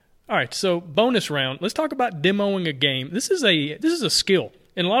All right, so bonus round. Let's talk about demoing a game. This is a skill.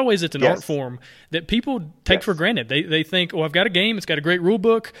 In a lot of ways, it's an art Yes. form that people take for Yes. granted. They think, oh, I've got a game. It's got a great rule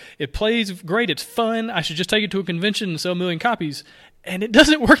book. It plays great. It's fun. I should just take it to a convention and sell a million copies. And it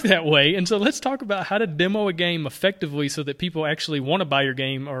doesn't work that way. And so let's talk about how to demo a game effectively so that people actually want to buy your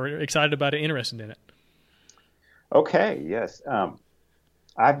game or are excited about it, interested in it. Okay, yes.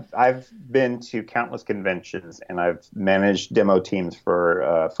 I've been to countless conventions and I've managed demo teams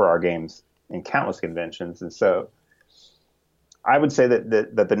for our games in countless conventions, and so I would say that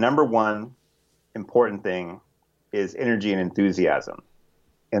the number one important thing is energy and enthusiasm,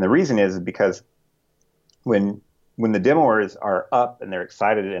 and the reason is because when the demoers are up and they're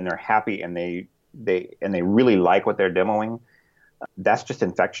excited and they're happy and they really like what they're demoing, that's just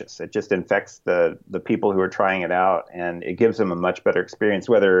infectious. It just infects the people who are trying it out, and it gives them a much better experience,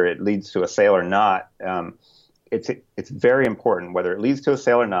 whether it leads to a sale or not. It's very important, whether it leads to a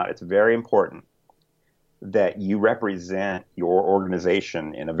sale or not. It's very important that you represent your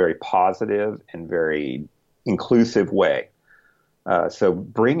organization in a very positive and very inclusive way. So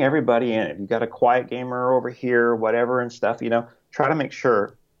bring everybody in. If you've got a quiet gamer over here, whatever and stuff, try to make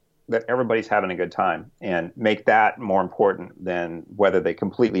sure that everybody's having a good time and make that more important than whether they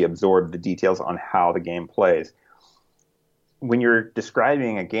completely absorb the details on how the game plays. When you're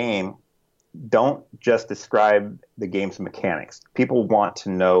describing a game, don't just describe the game's mechanics. People want to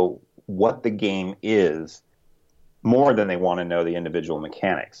know what the game is more than they want to know the individual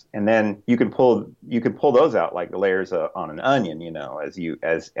mechanics. And then you can pull those out like the layers on an onion, as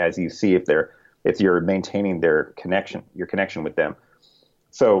you see if you're maintaining your connection with them.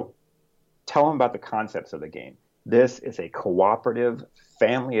 So tell them about the concepts of the game. This is a cooperative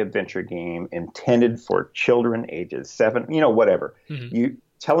family adventure game intended for children ages 7, whatever. Mm-hmm. You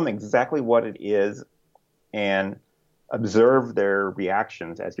tell them exactly what it is and observe their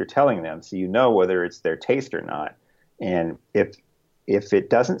reactions as you're telling them, so you know whether it's their taste or not. And if it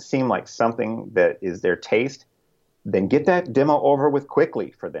doesn't seem like something that is their taste, then get that demo over with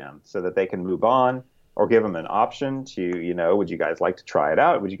quickly for them so that they can move on, or give them an option to, would you guys like to try it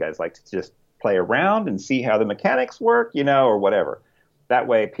out? Would you guys like to just play around and see how the mechanics work, or whatever. That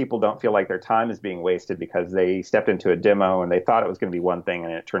way people don't feel like their time is being wasted because they stepped into a demo and they thought it was going to be one thing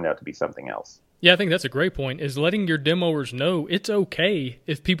and it turned out to be something else. Yeah, I think that's a great point, is letting your demoers know it's okay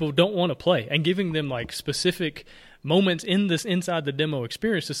if people don't want to play, and giving them like specific moments inside the demo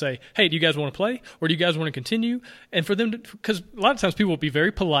experience to say, hey, do you guys want to play, or do you guys want to continue? And for them to, because a lot of times people will be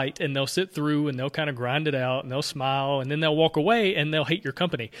very polite and they'll sit through and they'll kind of grind it out and they'll smile and then they'll walk away and they'll hate your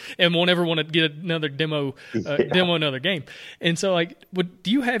company and won't ever want to get another demo another game. And so like, do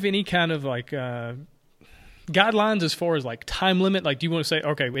you have any kind of like guidelines as far as like time limit? Like, do you want to say,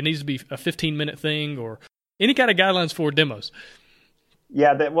 okay, it needs to be a 15-minute thing, or any kind of guidelines for demos?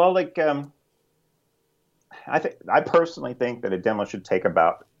 Yeah, I personally think that a demo should take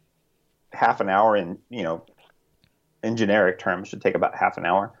about half an hour. In generic terms, should take about half an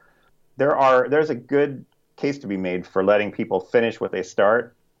hour. There's a good case to be made for letting people finish what they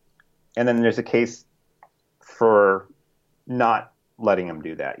start, and then there's a case for not letting them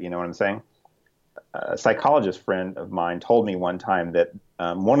do that. You know what I'm saying? A psychologist friend of mine told me one time that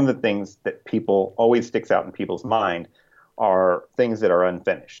one of the things that people always sticks out in people's mind are things that are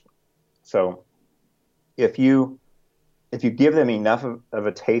unfinished. So if you give them enough of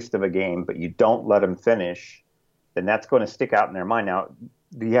a taste of a game, but you don't let them finish, then that's going to stick out in their mind. Now,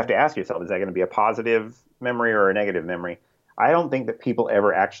 you have to ask yourself, is that going to be a positive memory or a negative memory? I don't think that people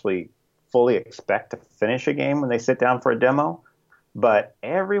ever actually fully expect to finish a game when they sit down for a demo. But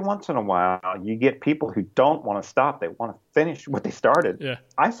every once in a while, you get people who don't want to stop. They want to finish what they started. Yeah.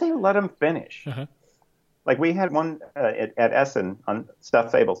 I say let them finish. Uh-huh. Like we had one at Essen on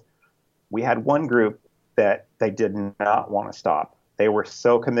Stuffed Fables. We had one group that they did not want to stop. They were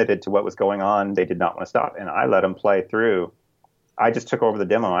so committed to what was going on, they did not want to stop. And I let them play through. I just took over the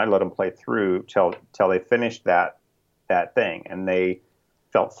demo. And I let them play through till they finished that thing, and they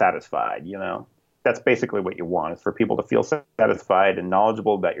felt satisfied. That's basically what you want, is for people to feel satisfied and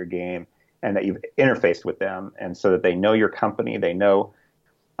knowledgeable about your game, and that you've interfaced with them, and so that they know your company. They know,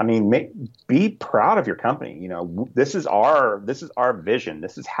 be proud of your company. This is our vision.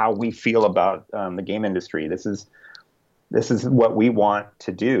 This is how we feel about the game industry. This is what we want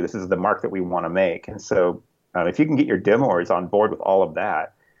to do. This is the mark that we want to make. And so, if you can get your demoers on board with all of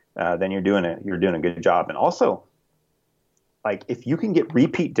that, then you're doing a good job. And also, like, if you can get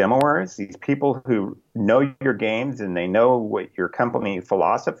repeat demoers, these people who know your games and they know what your company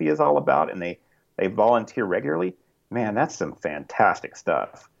philosophy is all about, and they volunteer regularly, man, that's some fantastic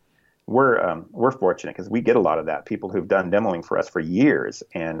stuff. we're fortunate because we get a lot of that. People who've done demoing for us for years,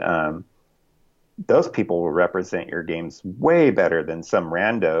 and those people will represent your games way better than some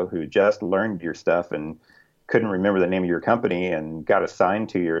rando who just learned your stuff and couldn't remember the name of your company and got assigned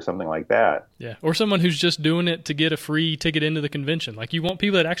to you or something like that. Yeah, or someone who's just doing it to get a free ticket into the convention. Like, you want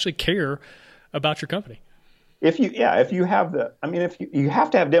people that actually care about your company. If you have you have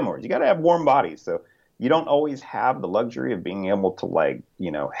to have demos, you got to have warm bodies. So you don't always have the luxury of being able to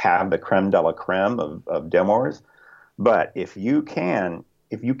have the creme de la creme of demoers. But if you can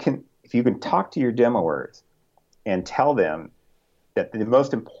talk to your demoers and tell them that the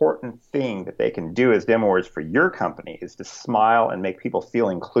most important thing that they can do as demoers for your company is to smile and make people feel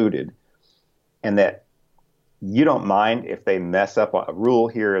included, and that you don't mind if they mess up a rule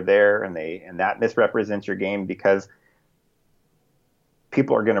here or there and that misrepresents your game, because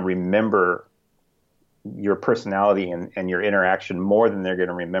people are going to remember your personality and your interaction more than they're going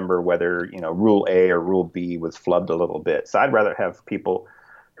to remember whether rule A or rule B was flubbed a little bit. So I'd rather have people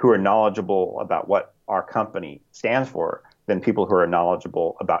who are knowledgeable about what our company stands for than people who are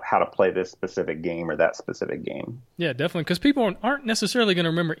knowledgeable about how to play this specific game or that specific game. Yeah, definitely, because people aren't necessarily going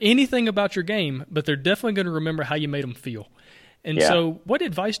to remember anything about your game, but they're definitely going to remember how you made them feel. And so what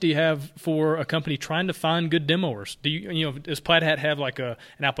advice do you have for a company trying to find good demoers? Do does Plaid Hat have like an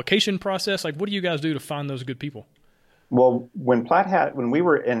application process? Like, what do you guys do to find those good people? Well, when we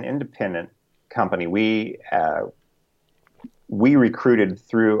were an independent company, we recruited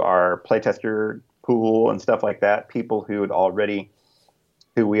through our playtester pool and stuff like that, people who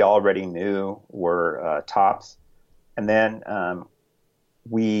we already knew were tops. And then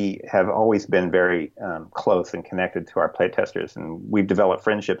we have always been very close and connected to our playtesters, and we've developed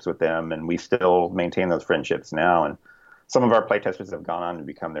friendships with them, and we still maintain those friendships now. And some of our playtesters have gone on to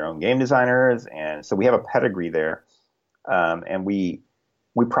become their own game designers, and so we have a pedigree there. And we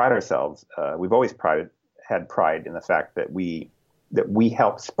pride ourselves. We've always had pride in the fact that we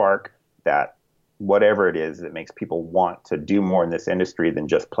help spark that, whatever it is that makes people want to do more in this industry than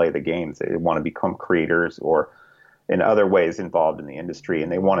just play the games. They want to become creators or in other ways involved in the industry,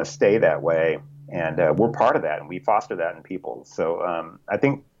 and they want to stay that way. And we're part of that, and we foster that in people. So I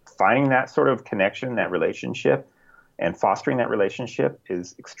think finding that sort of connection, that relationship, and fostering that relationship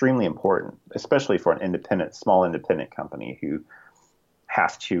is extremely important, especially for an small independent company who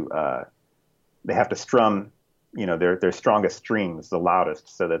has to they have to strum their strongest strings the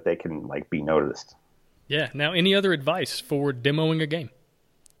loudest so that they can be noticed. Yeah. Now, any other advice for demoing a game?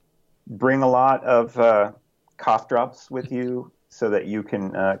 Bring a lot of cough drops with you so that you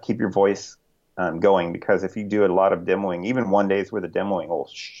can keep your voice going, because if you do a lot of demoing, even one day's worth of demoing,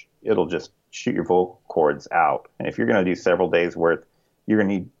 it'll just shoot your vocal cords out. And if you're going to do several days worth, you're going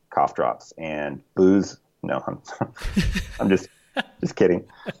to need cough drops and booze. No, I'm just kidding.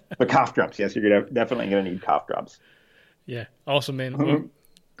 But cough drops, yes, you're definitely going to need cough drops. Yeah, awesome, man. Well,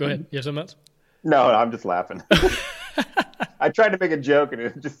 go ahead. You have something else? No, I'm just laughing. I tried to make a joke and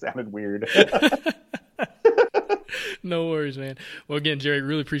it just sounded weird. No worries, man. Well, again, Jerry,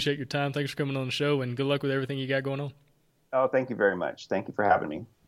 really appreciate your time. Thanks for coming on the show, and good luck with everything you got going on. Oh, thank you very much. Thank you for having me.